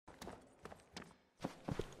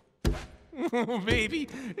Oh, baby,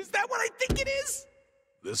 is that what I think it is?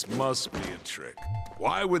 This must be a trick.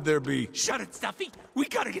 Why would there be... Shut it, Stuffy. We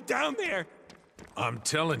gotta get down there. I'm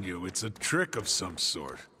telling you, it's a trick of some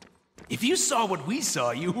sort. If you saw what we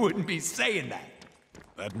saw, you wouldn't be saying that.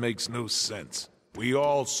 That makes no sense. We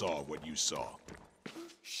all saw what you saw.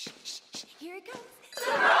 Shh, shh, shh. Here it comes.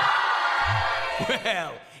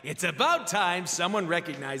 Well, it's about time someone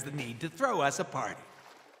recognized the need to throw us a party.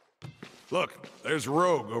 Look, there's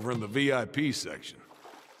Rogue over in the VIP section.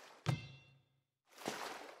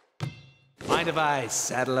 Mind if I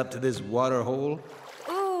saddle up to this water hole?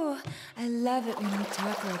 Ooh, I love it when you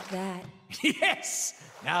talk like that. Yes!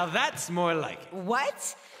 Now that's more like it.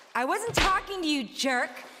 What? I wasn't talking to you, jerk.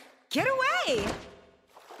 Get away!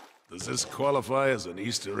 Does this qualify as an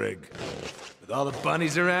Easter egg? With all the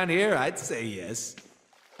bunnies around here, I'd say yes.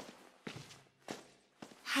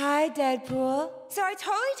 Hi, Deadpool. So I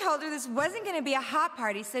totally told her this wasn't gonna be a hot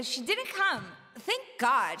party, so she didn't come. Thank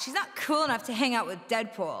God, she's not cool enough to hang out with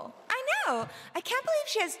Deadpool. I know! I can't believe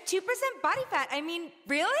she has 2% body fat. I mean,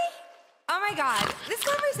 really? Oh my God, this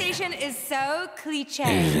conversation is so cliche.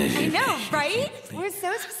 I know, right? We're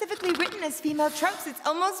so specifically written as female tropes, it's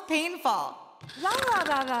almost painful. Blah, blah,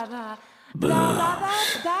 blah, blah, blah. Blah, blah, blah,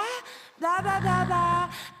 blah, blah, blah, blah, blah.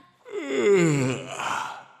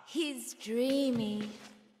 He's dreamy.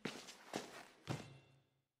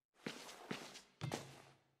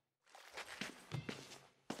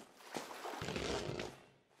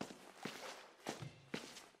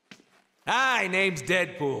 Hi, name's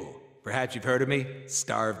Deadpool. Perhaps you've heard of me?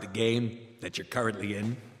 Star of the game that you're currently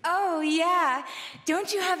in. Oh, yeah.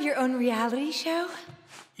 Don't you have your own reality show?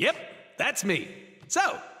 Yep, that's me.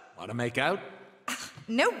 So, wanna make out?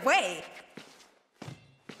 No way.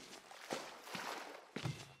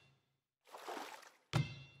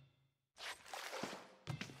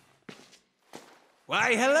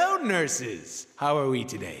 Why, hello, nurses. How are we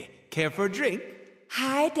today? Care for a drink?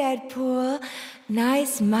 Hi, Deadpool.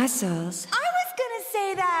 Nice muscles. I was gonna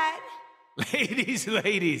say that.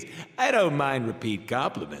 Ladies, I don't mind repeat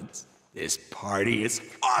compliments. This party is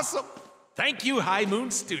awesome. Thank you, High Moon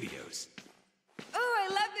Studios. Oh, I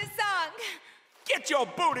love this song. Get your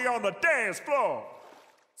booty on the dance floor!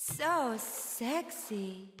 So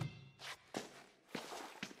sexy.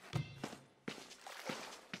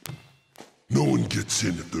 No one gets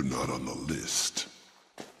in if they're not on the list.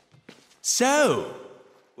 So,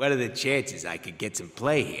 what are the chances I could get some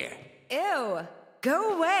play here? Ew.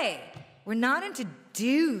 Go away. We're not into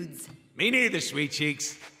dudes. Me neither, sweet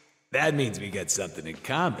cheeks. That means we got something in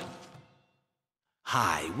common.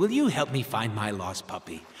 Hi, will you help me find my lost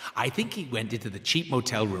puppy? I think he went into the cheap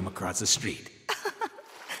motel room across the street.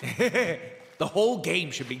 The whole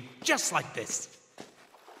game should be just like this.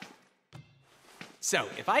 So,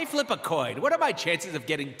 if I flip a coin, what are my chances of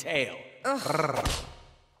getting tail?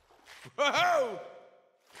 Whoa!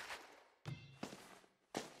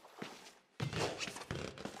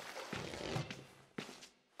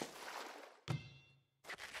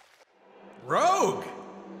 Rogue!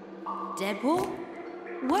 Deadpool?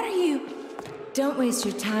 What are you? Don't waste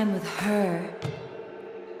your time with her.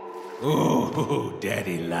 Ooh,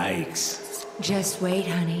 Daddy likes. Just wait,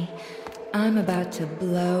 honey. I'm about to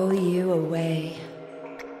blow you away.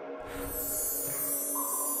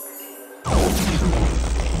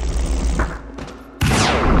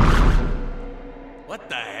 What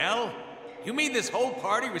the hell? You mean this whole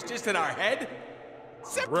party was just in our head?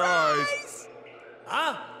 Surprise!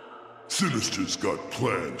 Huh? Sinister's got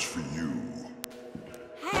plans for you.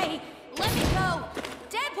 Hey, let me go!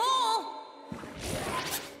 Deadpool!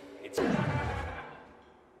 It's...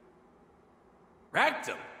 Wrecked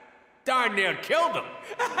him. Darn near killed him.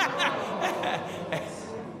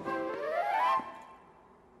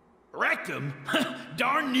 Wrecked him?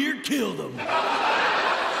 Darn near killed him.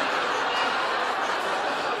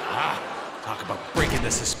 Talk about breaking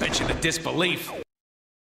the suspension of disbelief.